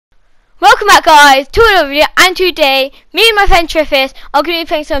Welcome back guys to another video, and today me and my friend Trifis are going to be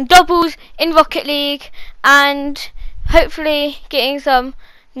playing some doubles in Rocket League and hopefully getting some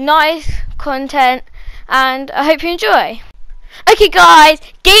nice content, and I hope you enjoy. Okay guys,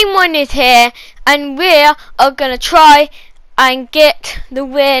 game 1 is here and we are going to try and get the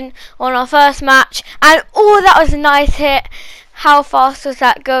win on our first match. And oh, that was a nice hit. How fast was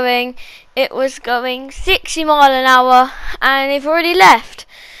that going? It was going 60 miles an hour and they've already left.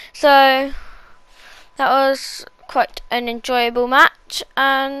 So that was quite an enjoyable match.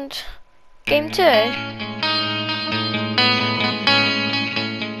 And game 2.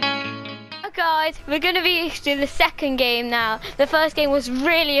 Guys, we're going to be doing the second game now. The first game was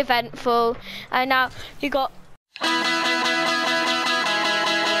really eventful and now you got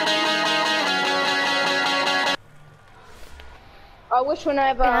I wish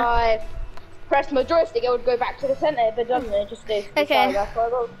whenever I press my joystick it would go back to the centre, but it doesn't, it just stays to the side. That's why I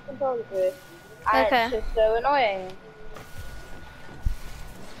got controller to it. And it's just so annoying.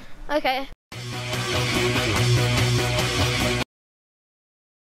 Okay.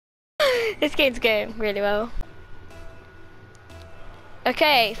 This game's going really well.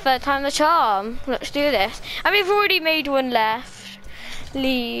 Okay, third time the charm. Let's do this. And we've already made one left.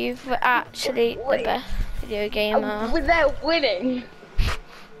 Leave. We're actually the best video gamer. Without winning?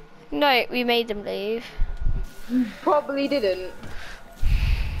 No, we made them leave. You probably didn't.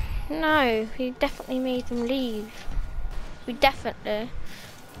 No, we definitely made them leave. We definitely.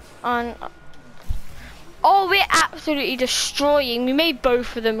 Oh, we're absolutely destroying. We made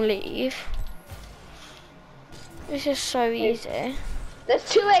both of them leave. This is so easy. There's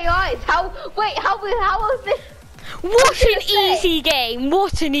 2 AIs. How? Wait, how was this? What an easy game.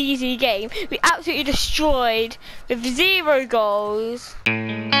 What an easy game. We absolutely destroyed with 0 goals.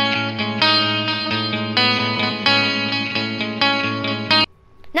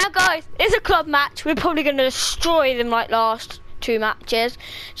 Now guys, it's a club match. We're probably going to destroy them like last 2 matches.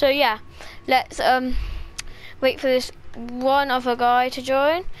 So yeah, let's wait for this one other guy to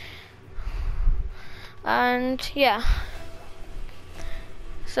join. And yeah.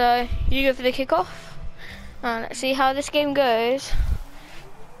 So you go for the kickoff. And let's see how this game goes.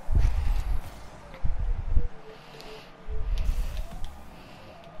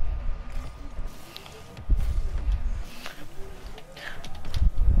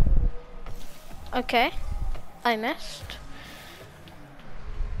 Okay, I missed.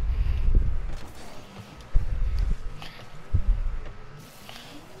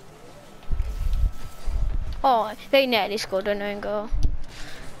 Oh, they nearly scored an own goal.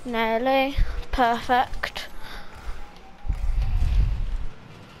 Nearly. Perfect.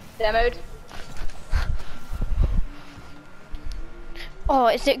 Demoed. Oh,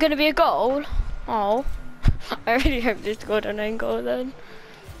 is it going to be a goal? Oh, I really hope they scored an own goal then.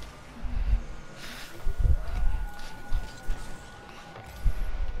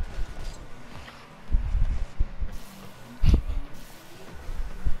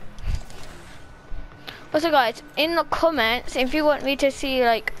 Also guys, in the comments, if you want me to see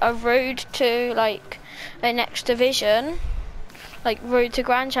like a road to like a next division, like road to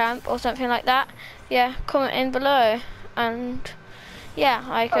Grand Champ or something like that, yeah, comment in below and yeah,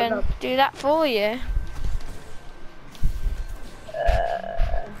 I can do that for you.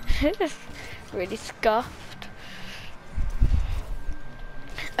 It's really scuffed.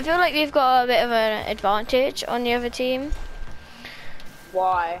 I feel like we've got a bit of an advantage on the other team.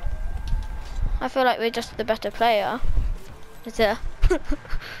 Why? I feel like we're just the better player. Is it?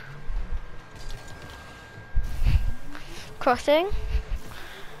 Crossing.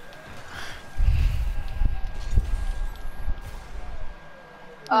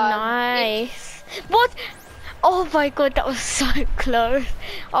 Nice. What? Oh my god, that was so close.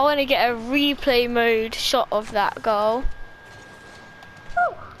 I want to get a replay mode shot of that goal.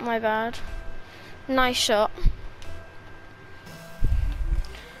 Oh, my bad. Nice shot.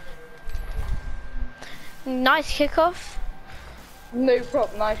 Nice kickoff. No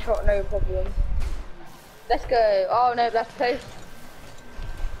problem. Nice shot. No problem. Let's go. Oh no, that's close.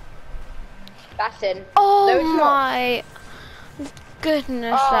 That's in. Oh no, it's my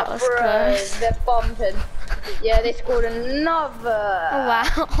goodness, that was close. They're bumping. Yeah, they scored another. Oh,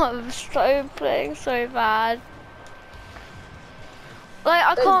 wow, I'm so playing so bad. Like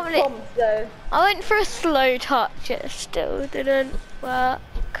I can't believe. I went for a slow touch. It still didn't work.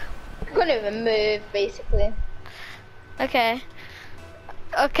 Couldn't even move, basically. Okay.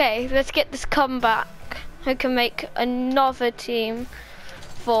 Okay, let's get this comeback. Who can make another team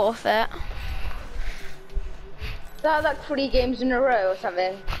forfeit? Is that like 3 games in a row or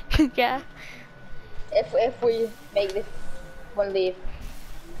something? Yeah. If we make this one leave.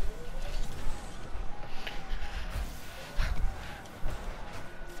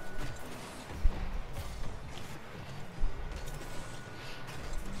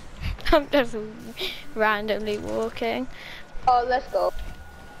 I'm just randomly walking. Oh, let's go.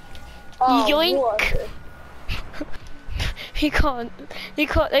 Oh, Yoink! what?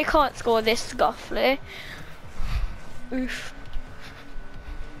 They can't score this scuffly. Oof.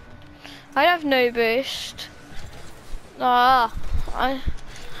 I have no boost. Oh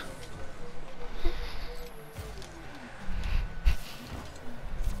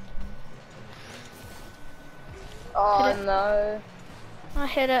no. I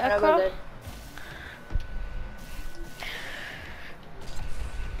hit it across.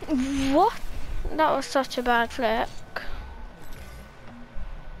 What? That was such a bad flick.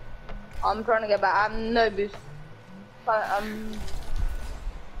 I'm trying to get back. I have no boost.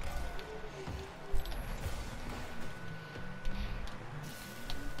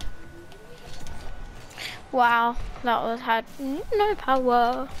 Wow, that had no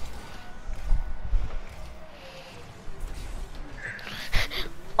power.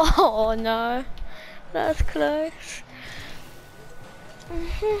 Oh no, that's close.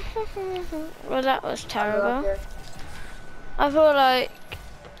 Well, that was terrible. I feel like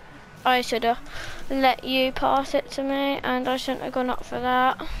I should have let you pass it to me, and I shouldn't have gone up for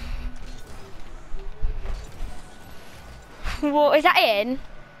that. What, is that in?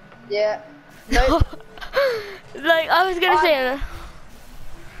 Yeah. Nope. Like, I was gonna say, I'm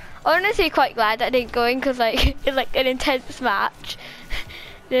honestly quite glad that didn't go in, because like, it's like an intense match.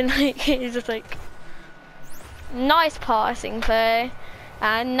 Then like, it's just like, nice passing play.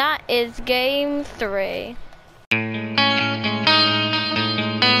 And that is game 3.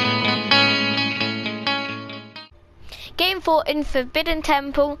 Game 4 in Forbidden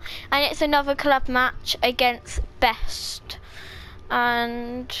Temple, and it's another club match against Best.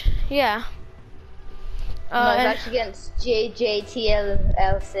 And yeah. No, it's actually against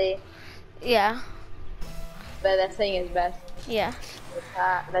JJTLLC. Yeah. But their thing is Best. Yeah.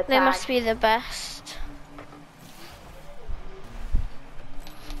 The they must be the best.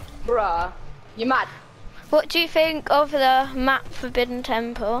 Bruh, you mad? What do you think of the map Forbidden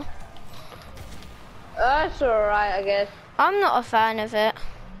Temple? It's alright, I guess. I'm not a fan of it.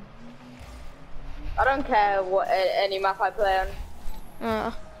 I don't care what any map I play on.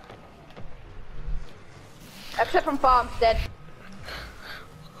 Oh. Except from Farmstead.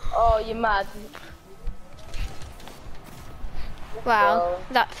 Oh, you mad? Wow,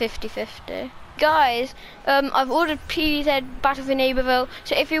 that 50-50. Guys, I've ordered PZ Battle for Neighborville,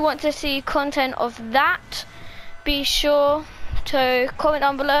 so if you want to see content of that, be sure to comment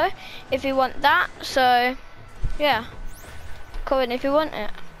down below if you want that. So, yeah, comment if you want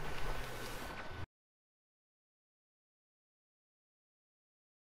it.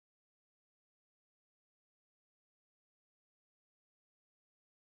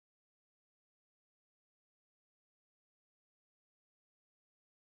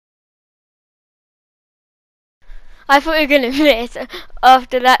 I thought we were going to miss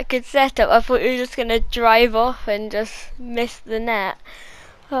after that good setup. I thought we were just going to drive off and just miss the net.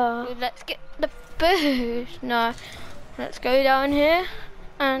 Oh. Let's get the boost. No, let's go down here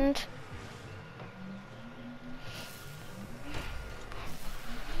and...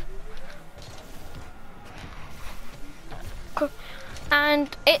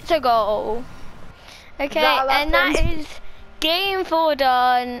 And it's a goal. Okay, and that is game 4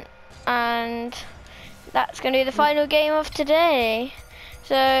 done. And... that's going to be the final game of today.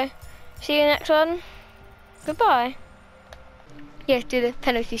 So, see you next one. Goodbye. Yeah, do the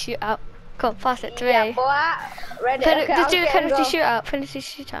penalty shootout. Come on, pass it to me. Yeah, boy. Ready? Just do a penalty shootout. Penalty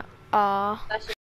shootout. Aww.